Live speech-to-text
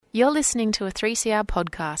You're listening to a 3CR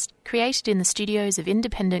podcast created in the studios of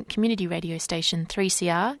independent community radio station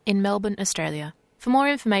 3CR in Melbourne, Australia. For more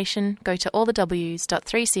information, go to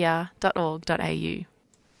allthews.3cr.org.au.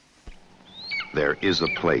 There is a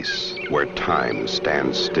place where time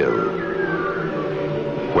stands still,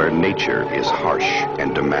 where nature is harsh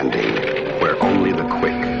and demanding, where only the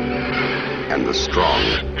quick and the strong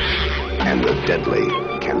and the deadly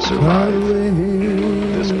can survive.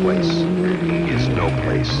 This place is no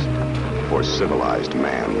place for civilized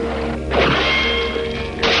man.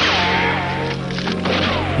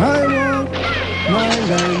 I want my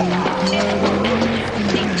land.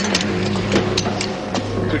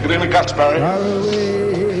 Took it in the guts, Barry. Far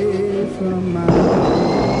away from my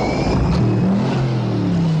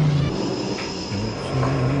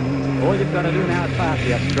All you've got to do now is pass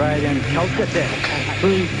the Australian culture test.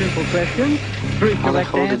 3 simple questions, 3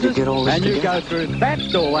 correct answers, and you go through that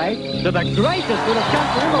doorway to the greatest little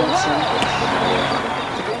country in the world.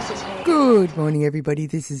 Good morning, everybody.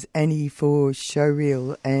 This is Annie for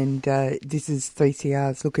Showreel, and this is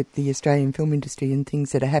 3CR's look at the Australian film industry and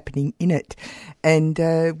things that are happening in it. And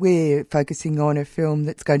we're focusing on a film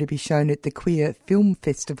that's going to be shown at the Queer Film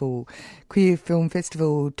Festival. Queer Film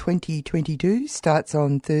Festival 2022 starts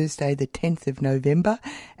on Thursday the 10th of November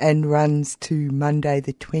and runs to Monday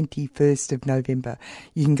the 21st of November.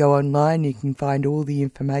 You can go online, you can find all the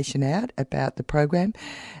information out about the program.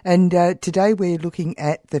 And today we're looking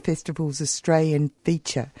at the festival's Australian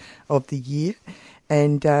feature of the year.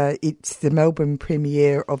 And it's the Melbourne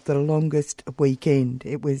premiere of The Longest Weekend.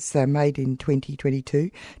 It was made in 2022,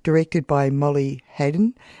 directed by Molly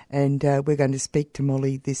Haddon, and we're going to speak to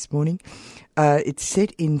Molly this morning. It's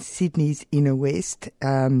set in Sydney's inner west,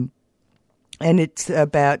 and it's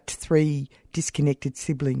about 3 disconnected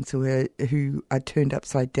siblings who are turned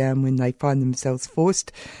upside down when they find themselves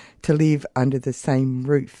forced to live under the same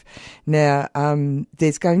roof. Now,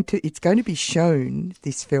 it's going to be shown,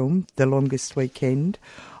 this film, The Longest Weekend,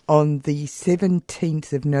 on the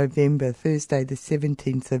 17th of November, Thursday the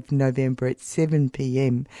 17th of November at 7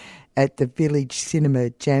 p.m. at the Village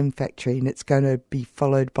Cinema Jam Factory, and it's going to be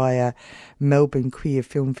followed by a Melbourne Queer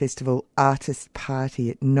Film Festival artist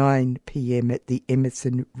party at 9 p.m. at the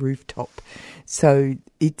Emerson Rooftop. So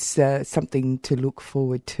it's something to look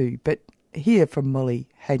forward to. But hear from Molly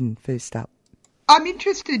Haddon first up. I'm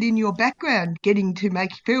interested in your background getting to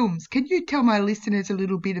make films. Can you tell my listeners a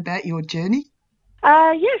little bit about your journey?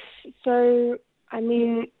 Yes. So, I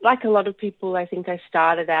mean, like a lot of people, I think I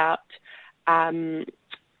started out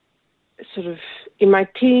sort of in my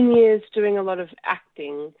teen years doing a lot of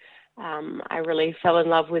acting. I really fell in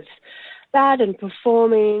love with that and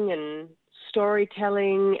performing and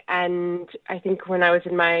storytelling. And I think when I was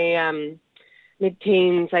in my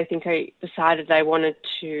mid-teens, I think I decided I wanted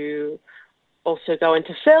to also go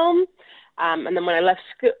into film. And then when I left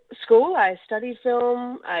school, I studied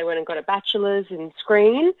film. I went and got a bachelor's in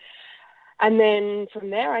screen. And then from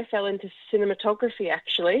there, I fell into cinematography,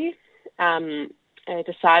 actually. I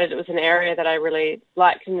decided it was an area that I really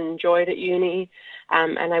liked and enjoyed at uni.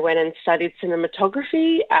 And I went and studied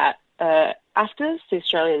cinematography at AFTRS, the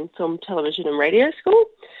Australian Film, Television and Radio School.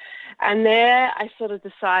 And there I sort of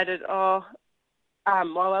decided,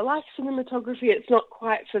 while I like cinematography, it's not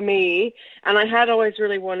quite for me. And I had always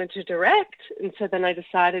really wanted to direct. And so then I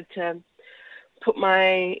decided to put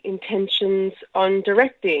my intentions on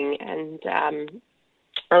directing. And I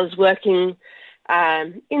was working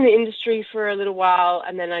in the industry for a little while.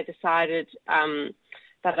 And then I decided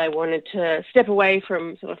that I wanted to step away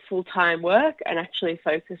from sort of full-time work and actually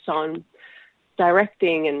focus on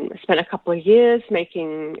directing. And I spent a couple of years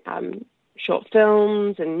making short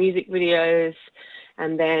films and music videos.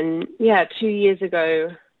 And then, 2 years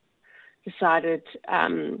ago, decided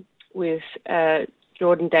with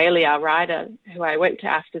Jordan Daly, our writer, who I went to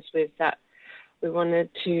AFTRS with, that we wanted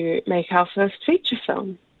to make our first feature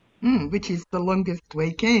film. Which is The Longest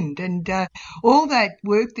Weekend. And all that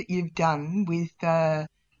work that you've done with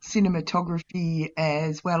cinematography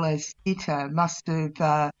as well as theatre must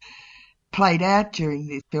have played out during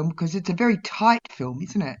this film, because it's a very tight film,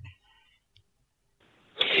 isn't it?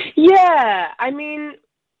 Yeah, I mean,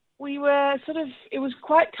 we were it was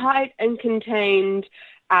quite tight and contained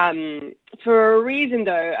for a reason,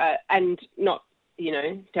 though, and not,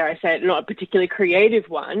 dare I say it, not a particularly creative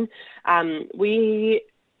one. We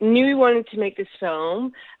knew we wanted to make this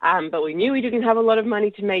film, but we knew we didn't have a lot of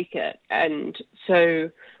money to make it. And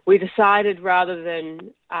so we decided, rather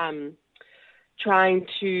than trying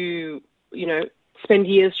to, spend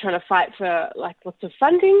years trying to fight for lots of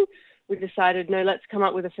funding, we decided, no, let's come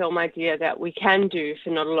up with a film idea that we can do for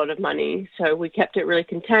not a lot of money. So we kept it really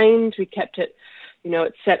contained. We kept it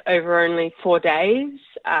It's set over only 4 days.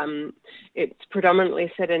 It's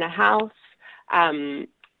predominantly set in a house. And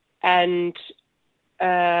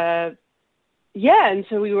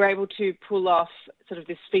so we were able to pull off sort of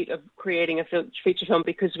this feat of creating a feature film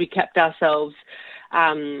because we kept ourselves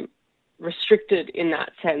restricted in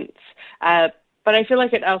that sense. But I feel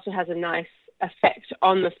like it also has a nice effect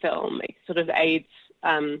on the film. It sort of aids,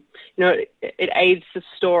 it aids the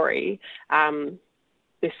story,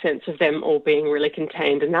 this sense of them all being really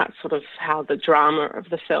contained, and that's sort of how the drama of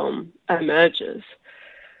the film emerges.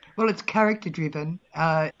 Well, it's character driven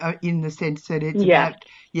in the sense that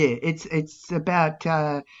it's about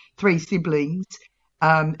three siblings,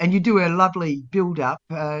 and you do a lovely build up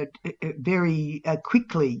very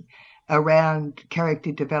quickly around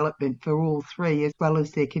character development for all three, as well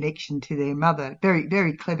as their connection to their mother. Very,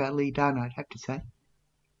 very cleverly done, I'd have to say.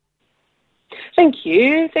 Thank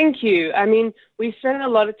you. I mean, we spent a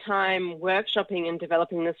lot of time workshopping and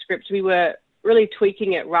developing the script. We were really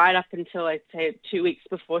tweaking it right up until, I'd say, 2 weeks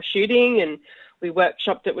before shooting, and we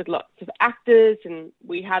workshopped it with lots of actors, and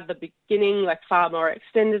we had the beginning like far more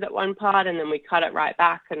extended at one part, and then we cut it right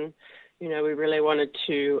back, and we really wanted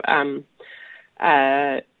to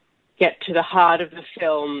get to the heart of the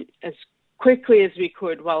film as quickly as we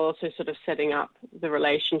could, while also sort of setting up the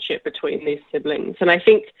relationship between these siblings. And I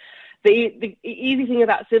think the easy thing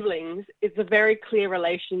about siblings is a very clear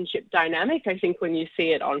relationship dynamic. I think when you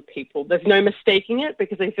see it on people, there's no mistaking it,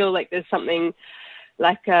 because I feel like there's something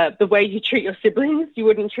like the way you treat your siblings, you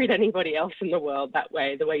wouldn't treat anybody else in the world that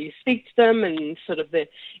way. The way you speak to them, and sort of the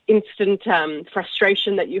instant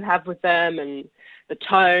frustration that you have with them, and the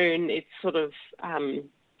tone, it's sort of, I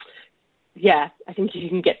think you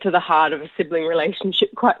can get to the heart of a sibling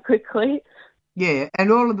relationship quite quickly. Yeah,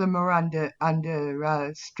 and all of them are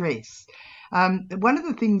under stress. One of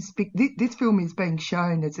the things, this film is being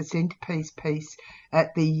shown as a centrepiece piece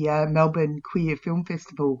at the Melbourne Queer Film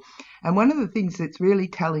Festival. And one of the things that's really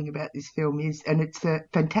telling about this film is, and it's a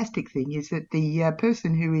fantastic thing, is that the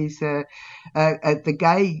person who is the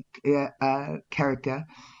gay character,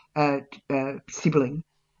 sibling,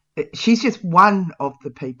 she's just one of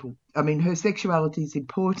the people. I mean, her sexuality is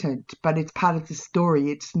important, but it's part of the story.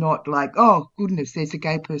 It's not like, oh, goodness, there's a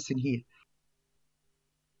gay person here.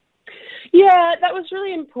 Yeah, that was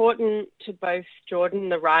really important to both Jordan,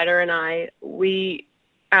 the writer, and I. We,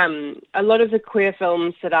 a lot of the queer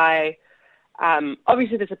films that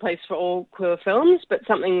obviously there's a place for all queer films, but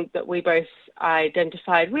something that we both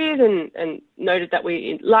identified with and noted that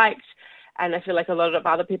we liked, and I feel like a lot of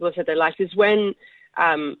other people have said they liked, is when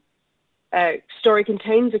a story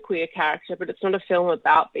contains a queer character, but it's not a film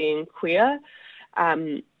about being queer.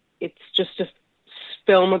 It's just a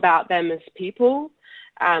film about them as people.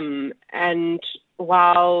 And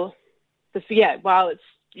while it's,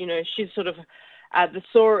 she's sort of, the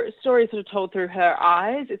story is sort of told through her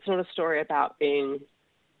eyes, it's not a story about being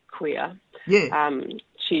queer. Yeah.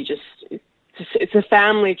 It's a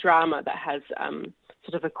family drama that has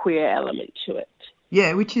sort of a queer element to it.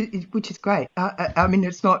 Yeah, which is great. I mean,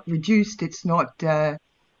 it's not reduced. It's not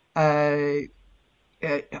highlighted.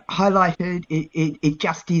 It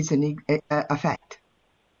just is a fact.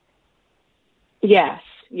 Yes.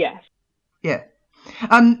 Yeah.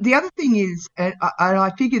 The other thing is, and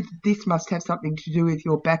I figured this must have something to do with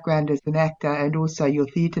your background as an actor and also your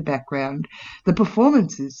theatre background. The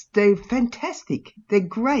performances, they're fantastic. They're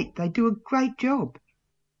great. They do a great job.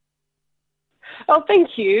 Oh,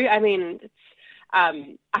 thank you. I mean,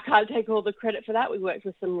 I can't take all the credit for that. We worked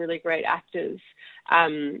with some really great actors.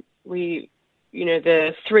 The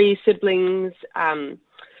three siblings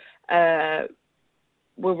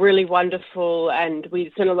were really wonderful, and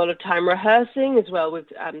we spent a lot of time rehearsing as well with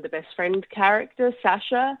the best friend character,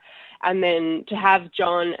 Sasha, and then to have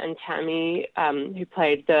John and Tammy, who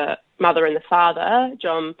played the mother and the father,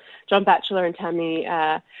 John Batchelor and Tammy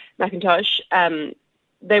McIntosh.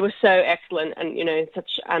 They were so excellent and,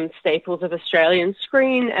 such staples of Australian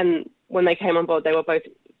screen. And when they came on board, they were both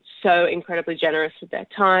so incredibly generous with their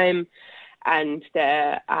time and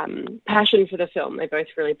their passion for the film. They both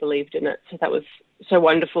really believed in it. So that was so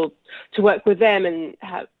wonderful to work with them and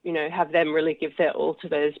have them really give their all to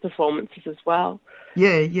those performances as well.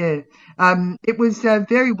 Yeah. It was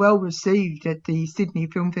very well received at the Sydney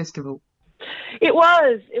Film Festival. It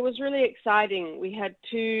was really exciting. We had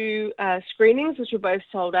 2 screenings, which were both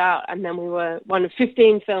sold out, and then we were one of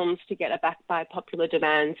 15 films to get a back by popular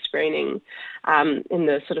demand screening in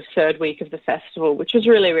the sort of 3rd week of the festival, which was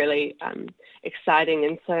really, really exciting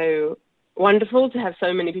and so wonderful to have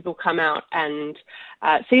so many people come out and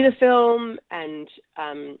see the film and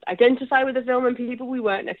identify with the film, and people we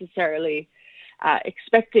weren't necessarily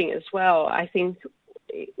expecting as well. I think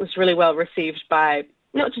it was really well received by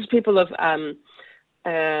not just people of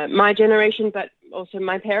my generation, but also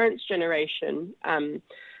my parents' generation.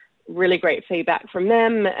 Really great feedback from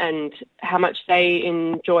them and how much they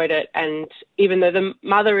enjoyed it. And even though the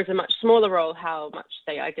mother is a much smaller role, how much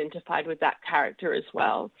they identified with that character as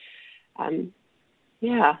well.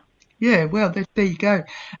 Yeah, well, there you go.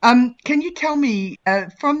 Can you tell me,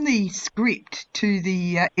 from the script to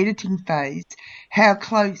the editing phase, how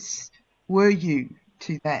close were you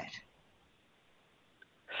to that?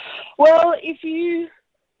 Well,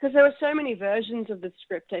 because there were so many versions of the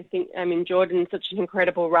script, I think, Jordan's such an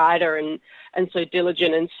incredible writer and so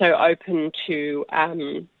diligent and so open to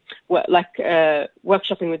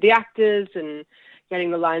workshopping with the actors and getting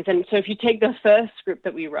the lines. And so if you take the first script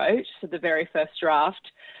that we wrote, so the very first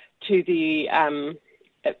draft, to the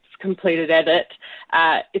completed edit,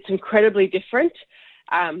 it's incredibly different.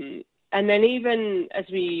 And then even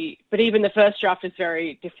the first draft is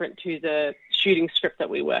very different to the shooting script that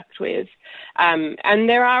we worked with. And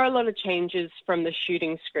there are a lot of changes from the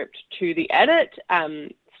shooting script to the edit.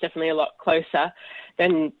 It's definitely a lot closer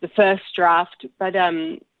than the first draft. But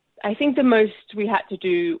I think the most we had to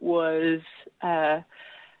do was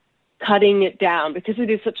cutting it down because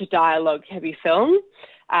it is such a dialogue-heavy film.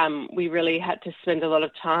 We really had to spend a lot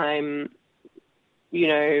of time,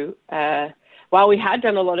 while we had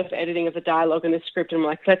done a lot of editing of the dialogue and the script, and we're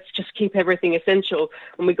like, let's just keep everything essential.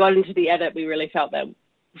 When we got into the edit, we really found that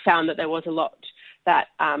there was a lot that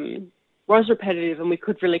was repetitive, and we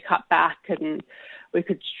could really cut back, and we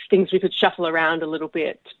could shuffle around a little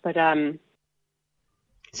bit. But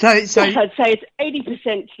so I'd say it's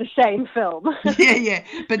 80% the same film. Yeah.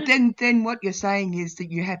 But then what you're saying is that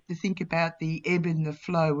you have to think about the ebb and the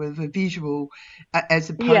flow of a visual as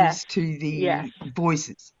opposed to the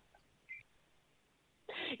voices.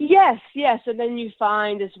 Yes. And then you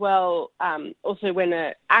find as well, also when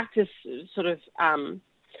an actor sort of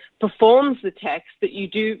performs the text, that you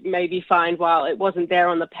do maybe find while it wasn't there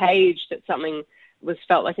on the page that something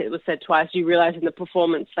felt like it was said twice, you realize in the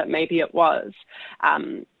performance that maybe it was.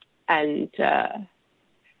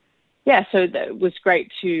 So it was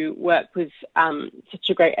great to work with such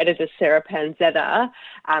a great editor, Sarah Panzetta,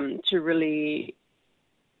 to really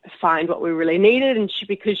find what we really needed, and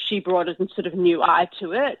because she brought a sort of new eye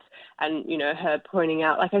to it, and her pointing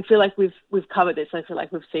out, like, I feel like we've covered this, I feel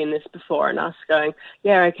like we've seen this before, and us going,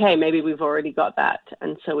 yeah, okay, maybe we've already got that,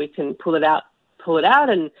 and so we can pull it out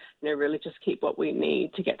and really just keep what we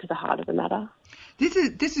need to get to the heart of the matter.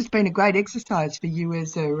 This has been a great exercise for you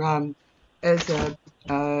as a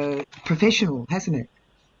professional, hasn't it?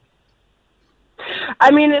 I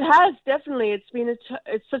mean, it has, definitely.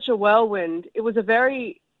 It's such a whirlwind. It was a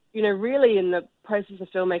very, really in the process of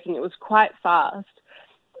filmmaking, it was quite fast.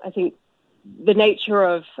 I think the nature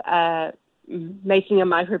of making a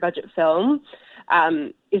micro-budget film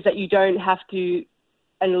is that you don't have to,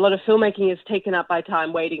 and a lot of filmmaking is taken up by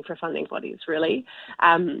time waiting for funding bodies, really.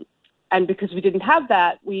 And because we didn't have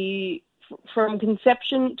that, from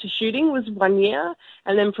conception to shooting was 1 year,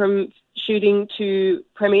 and then from shooting to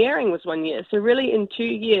premiering was 1 year. So really in 2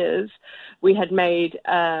 years, we had made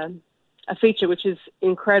a feature, which is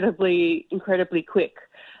incredibly, incredibly quick.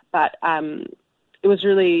 But it was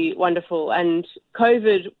really wonderful. And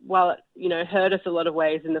COVID, while it hurt us a lot of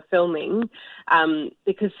ways in the filming,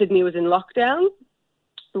 because Sydney was in lockdown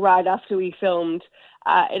right after we filmed,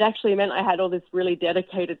 it actually meant I had all this really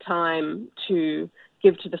dedicated time to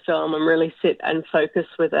give to the film and really sit and focus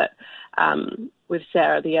with it, with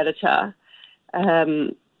Sarah, the editor.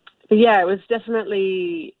 But yeah, it was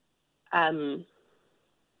definitely an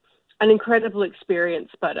incredible experience,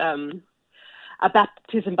 but a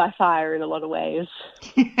baptism by fire in a lot of ways.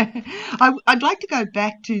 I'd like to go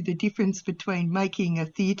back to the difference between making a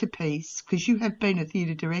theatre piece, because you have been a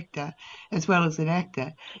theatre director as well as an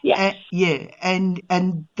actor. Yes.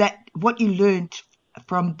 And that what you learnt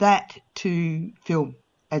from that to film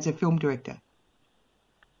as a film director.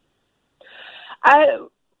 I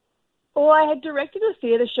had directed a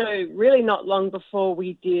theatre show really not long before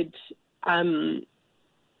we did the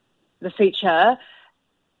feature,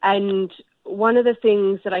 and one of the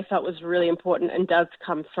things that I felt was really important and does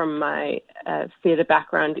come from my theatre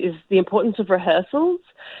background is the importance of rehearsals,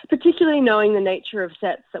 particularly knowing the nature of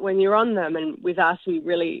sets, that when you're on them, and with us, we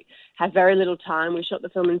really had very little time. We shot the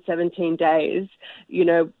film in 17 days.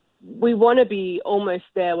 We want to be almost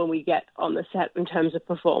there when we get on the set in terms of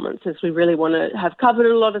performances. We really want to have covered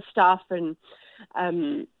a lot of stuff. And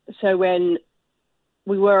so when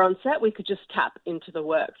we were on set, we could just tap into the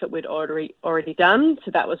work that we'd already done. So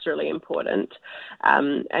that was really important.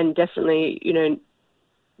 And definitely,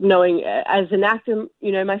 knowing as an actor,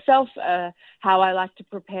 myself, how I like to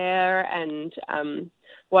prepare and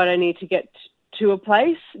what I need to get to a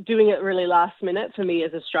place. Doing it really last minute for me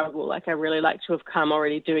is a struggle. Like, I really like to have come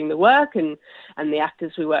already doing the work, and the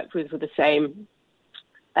actors we worked with were the same.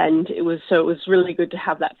 And it was really good to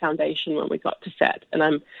have that foundation when we got to set. And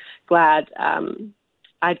I'm glad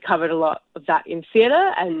I'd covered a lot of that in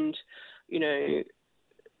theatre and,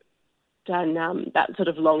 done that sort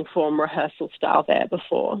of long-form rehearsal style there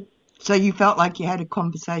before. So you felt like you had a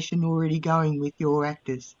conversation already going with your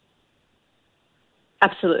actors?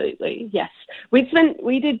 Absolutely, yes.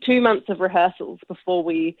 We did 2 months of rehearsals before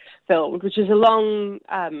we filmed, which is a long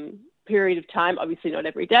period of time. Obviously not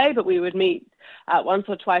every day, but we would meet once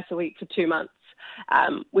or twice a week for 2 months,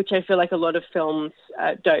 which I feel like a lot of films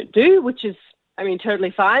don't do, which is, totally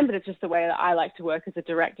fine, but it's just the way that I like to work as a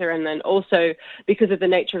director. And then also because of the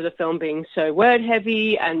nature of the film being so word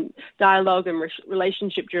heavy and dialogue and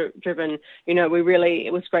relationship driven,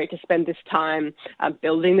 it was great to spend this time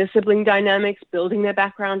building the sibling dynamics, building their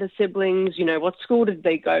background as siblings. What school did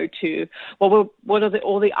they go to? What are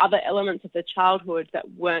all the other elements of their childhood that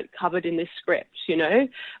weren't covered in this script?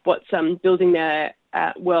 What's building their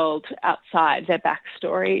world outside their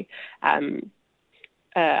backstory.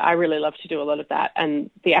 I really love to do a lot of that,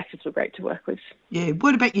 and the actors were great to work with. Yeah.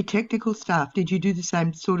 What about your technical staff? Did you do the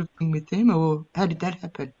same sort of thing with them, or how did that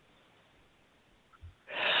happen?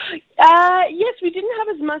 Yes, we didn't have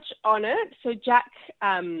as much on it. So Jack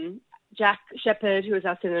Shepherd, who was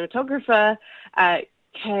our cinematographer,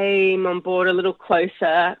 came on board a little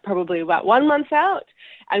closer, probably about 1 month out,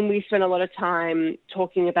 and we spent a lot of time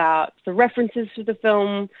talking about the references to the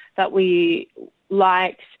film that we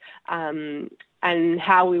liked, and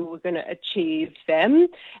how we were going to achieve them.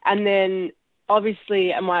 And then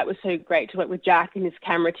obviously, and why it was so great to work with Jack and his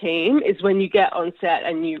camera team, is when you get on set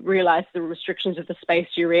and you realize the restrictions of the space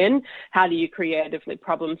you're in, how do you creatively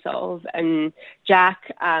problem solve? And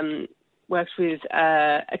Jack works with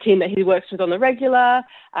a team that he works with on the regular,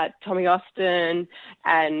 Tommy Austin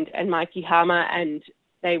and Mikey Hammer, and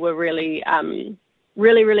they were really,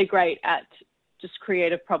 really great at just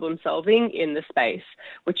creative problem solving in the space,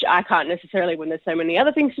 which I can't necessarily, when there's so many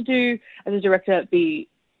other things to do as a director, be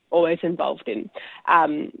always involved in.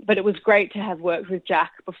 But it was great to have worked with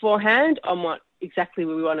Jack beforehand on what exactly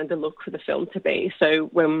we wanted the look for the film to be. So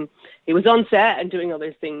when he was on set and doing all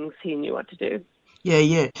those things, he knew what to do.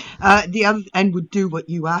 Yeah. And would do what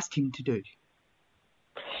you asked him to do.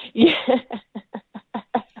 Yeah.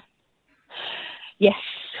 Yes.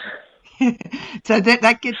 So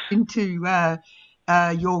that gets into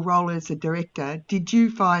your role as a director. Did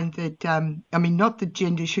you find that, not that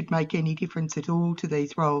gender should make any difference at all to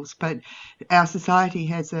these roles, but our society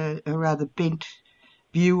has a rather bent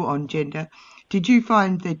view on gender. Did you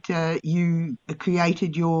find that you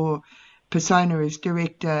created your persona as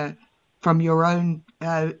director from your own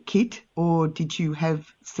kit, or did you have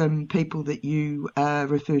some people that you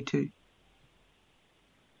refer to?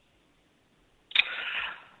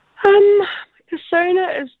 Persona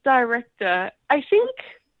as director, I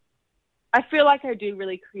feel like I do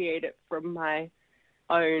really create it from my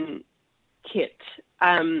own kit.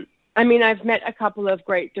 I've met a couple of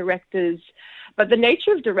great directors, but the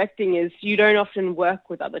nature of directing is you don't often work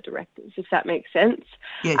with other directors, if that makes sense.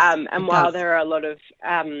 Yes, and while there are a lot of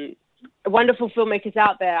wonderful filmmakers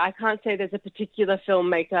out there, I can't say there's a particular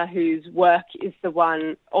filmmaker whose work is the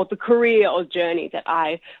one, or the career or journey that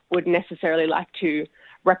I would necessarily like to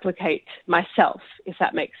replicate myself, if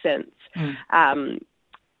that makes sense.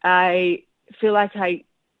 I feel like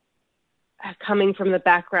coming from the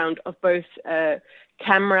background of both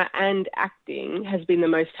camera and acting has been the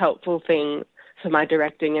most helpful thing for my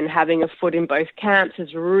directing, and having a foot in both camps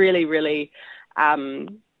has really, really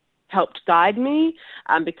helped guide me,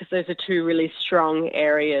 because those are two really strong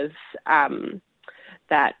areas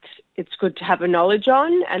that it's good to have a knowledge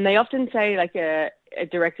on. And they often say like a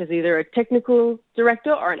director is either a technical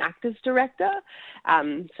director or an actor's director.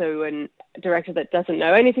 So a director that doesn't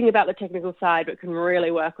know anything about the technical side but can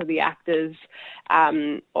really work with the actors,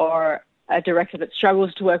 or a director that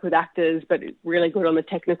struggles to work with actors but is really good on the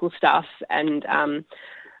technical stuff. And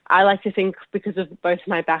I like to think, because of both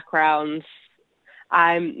my backgrounds,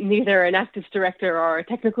 I'm neither an actor's director or a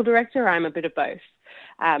technical director. I'm a bit of both.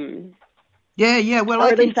 Yeah. Well, or I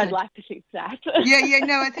at think least I'd like to think that.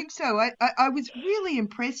 No, I think so. I was really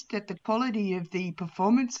impressed at the quality of the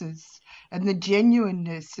performances and the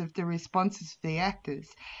genuineness of the responses of the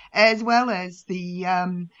actors, as well as the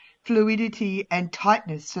fluidity and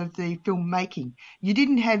tightness of the filmmaking. You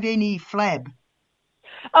didn't have any flab.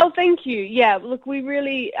 Oh, thank you. Yeah, look, we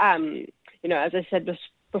really, as I said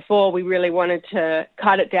before, we really wanted to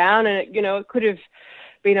cut it down, and it could have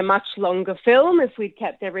been a much longer film if we'd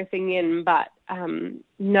kept everything in. But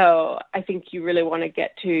no, I think you really want to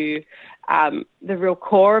get to the real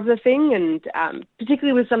core of the thing, and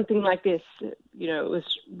particularly with something like this,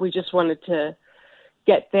 we just wanted to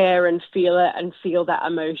get there and feel it and feel that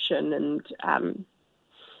emotion, and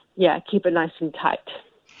keep it nice and tight.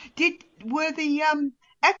 Were the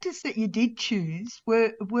actors that you did choose,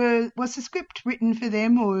 was the script written for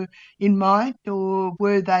them or in mind, or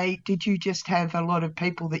did you just have a lot of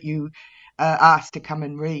people that you asked to come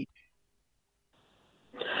and read?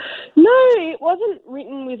 No, it wasn't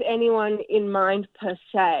written with anyone in mind per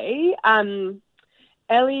se.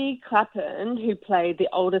 Ellie Clapham, who played the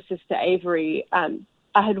older sister Avery, I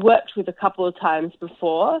had worked with a couple of times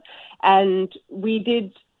before, and we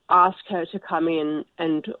did ask her to come in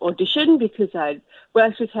and audition because I'd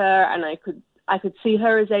worked with her and I could see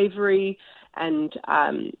her as Avery, and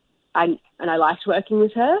I liked working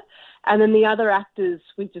with her. And then the other actors,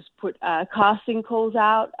 we just put casting calls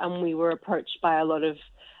out, and we were approached by a lot of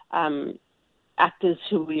actors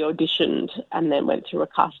who we auditioned and then went through a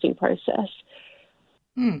casting process.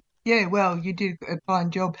 Yeah, well, you did a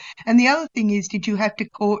fine job. And the other thing is, did you have to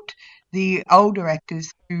court the older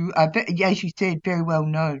actors who are, as you said, very well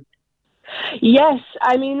known? Yes,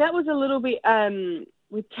 I mean, that was a little bit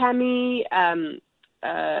with Tammy.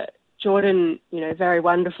 Jordan, very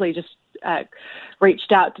wonderfully just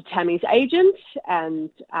reached out to Tammy's agent,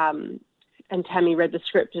 and Tammy read the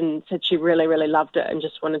script and said she really, really loved it and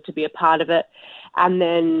just wanted to be a part of it. And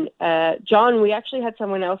then John, we actually had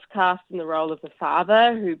someone else cast in the role of the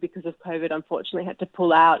father who, because of COVID, unfortunately had to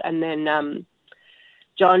pull out. And then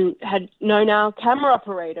John had known our camera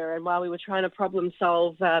operator, and while we were trying to problem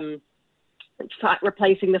solve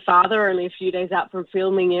replacing the father only a few days out from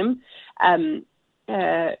filming him,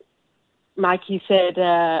 Mikey said,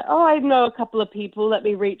 I know a couple of people, let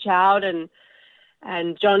me reach out.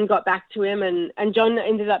 And John got back to him, and John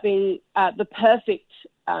ended up being the perfect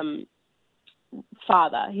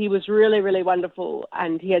father. He was really, really wonderful,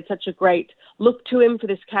 and he had such a great look to him for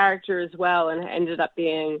this character as well, and it ended up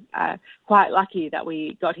being quite lucky that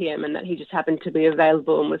we got him and that he just happened to be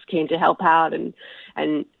available and was keen to help out and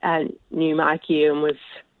knew Mikey and was,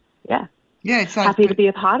 happy to be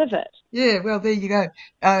a part of it. Yeah, well, there you go.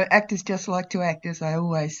 Actors just like to act, as I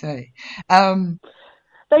always say.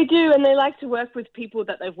 They do, and they like to work with people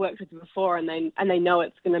that they've worked with before, and they know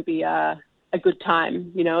it's going to be a good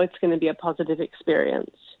time. It's going to be a positive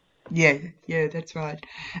experience. Yeah, that's right.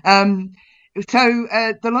 So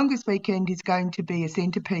The Longest Weekend is going to be a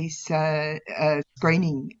centrepiece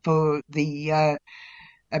screening for the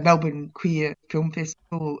Melbourne Queer Film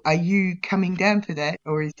Festival. Are you coming down for that,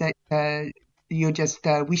 or is that you're just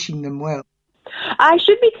wishing them well? I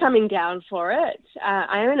should be coming down for it.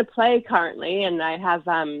 I am in a play currently, and I have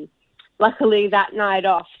luckily that night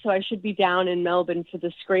off, so I should be down in Melbourne for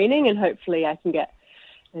the screening, and hopefully I can get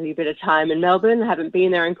maybe a bit of time in Melbourne. I haven't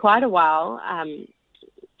been there in quite a while,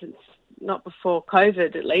 since not before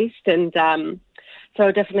COVID at least, and so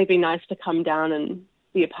it'll definitely be nice to come down and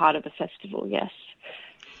be a part of the festival, yes.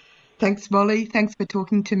 Thanks, Molly. Thanks for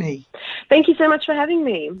talking to me. Thank you so much for having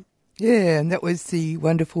me. Yeah, and that was the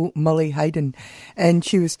wonderful Molly Hayden, and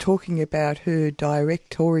she was talking about her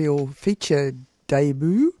directorial feature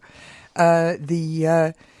debut,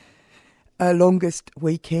 the Longest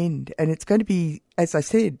Weekend, and it's going to be, as I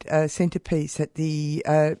said, a centrepiece at the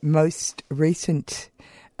most recent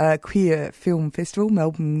Queer Film Festival,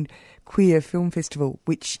 Melbourne Queer Film Festival,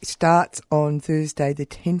 which starts on Thursday the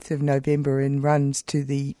 10th of November and runs to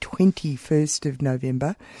the 21st of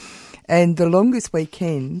November. And The Longest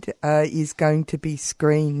Weekend is going to be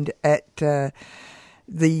screened at the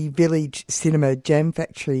Village Cinema Jam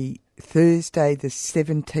Factory Thursday the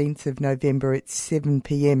 17th of November at 7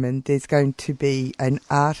 p.m, and there's going to be an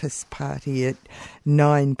artist party at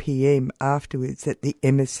 9 p.m. afterwards at the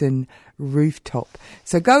Emerson rooftop.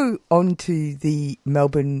 So go on to the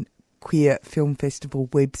Melbourne Queer Film Festival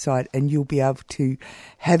website and you'll be able to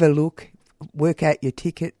have a look, work out your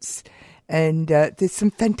tickets. And there's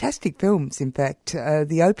some fantastic films, in fact.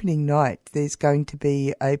 The opening night, there's going to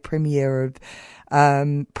be a premiere of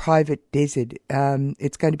Private Desert.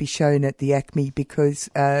 It's going to be shown at the Acme because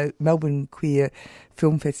Melbourne Queer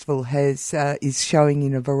Film Festival is showing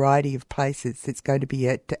in a variety of places. It's going to be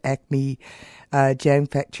at Acme, Jam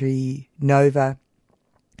Factory, Nova,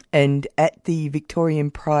 and at the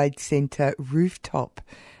Victorian Pride Centre rooftop.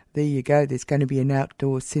 there you go. There's going to be an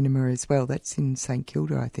outdoor cinema as well. That's in St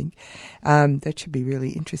Kilda, I think. That should be really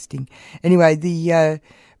interesting. Anyway, the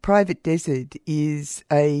Private Desert is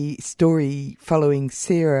a story following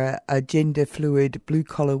Sarah, a gender-fluid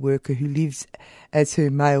blue-collar worker who lives as her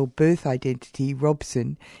male birth identity,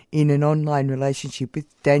 Robson, in an online relationship with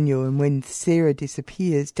Daniel. And when Sarah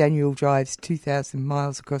disappears, Daniel drives 2,000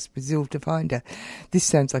 miles across Brazil to find her. This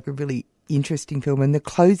sounds like a really interesting film. And the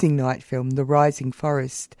closing night film, The Rising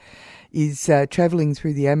Forest, is travelling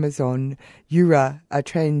through the Amazon. Yura, a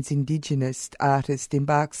trans-indigenous artist,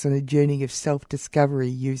 embarks on a journey of self-discovery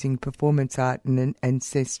using performance art and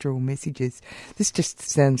ancestral messages. This just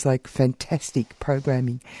sounds like fantastic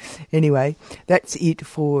programming. Anyway, that's it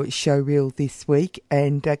for Showreel this week.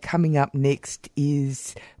 And coming up next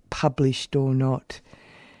is Published or Not.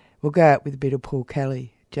 We'll go out with a bit of Paul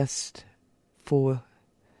Kelly just for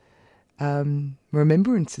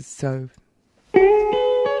remembrances. So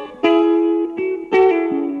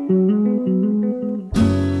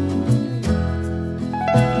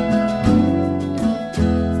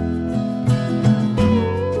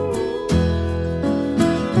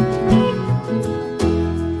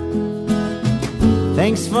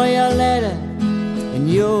thanks for your letter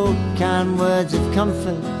and your kind words of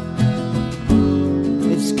comfort.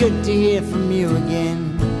 It's good to hear from you again.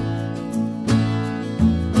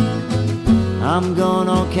 I'm going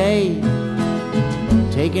okay,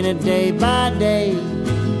 taking it day by day.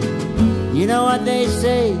 You know what they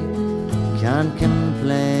say, can't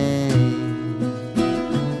complain.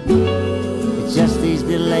 It's just these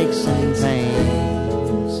little aches and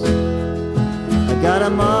pains, I got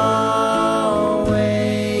 'em always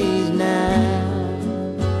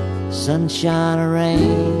now, sunshine or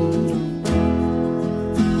rain.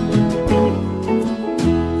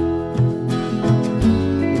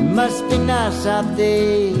 Must be nice out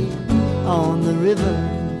there on the river.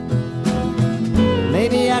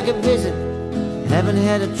 Maybe I could visit, haven't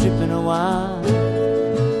had a trip in a while.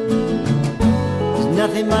 There's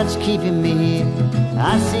nothing much keeping me here.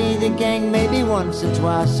 I see the gang maybe once or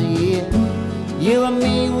twice a year. You and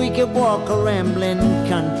me, we could walk a rambling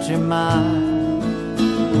country mile,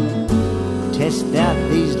 test out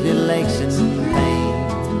these little aches and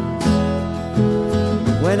pains.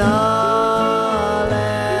 When all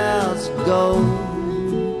else goes,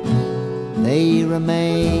 they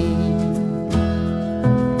remain.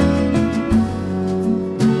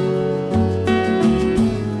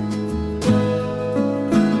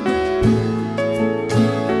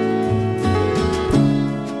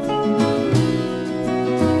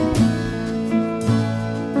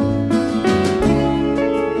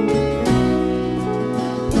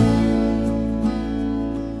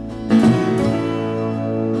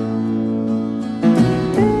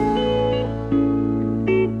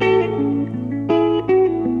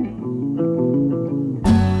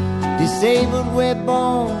 Disabled we're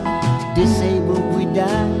born, disabled we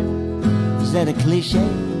die. Is that a cliche?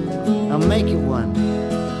 I'll make it one.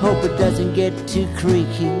 Hope it doesn't get too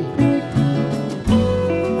creaky.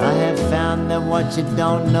 I have found that what you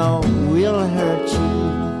don't know will hurt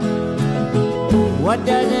you. What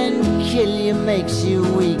doesn't kill you makes you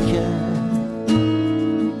weaker.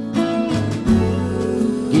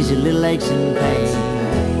 Gives you little aches and pains.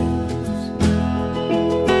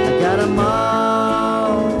 I got 'em always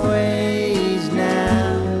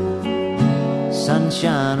now,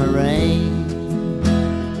 sunshine or rain.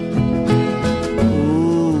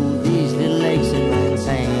 Ooh, these little aches and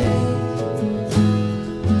pains.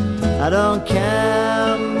 I don't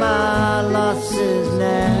count my losses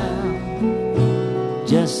now,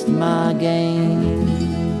 just my gains.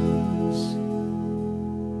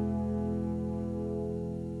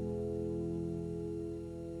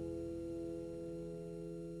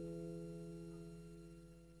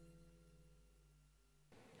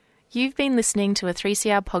 You've been listening to a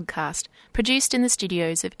 3CR podcast produced in the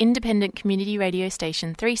studios of independent community radio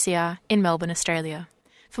station 3CR in Melbourne, Australia.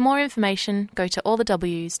 For more information, go to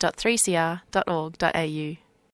allthews.3cr.org.au.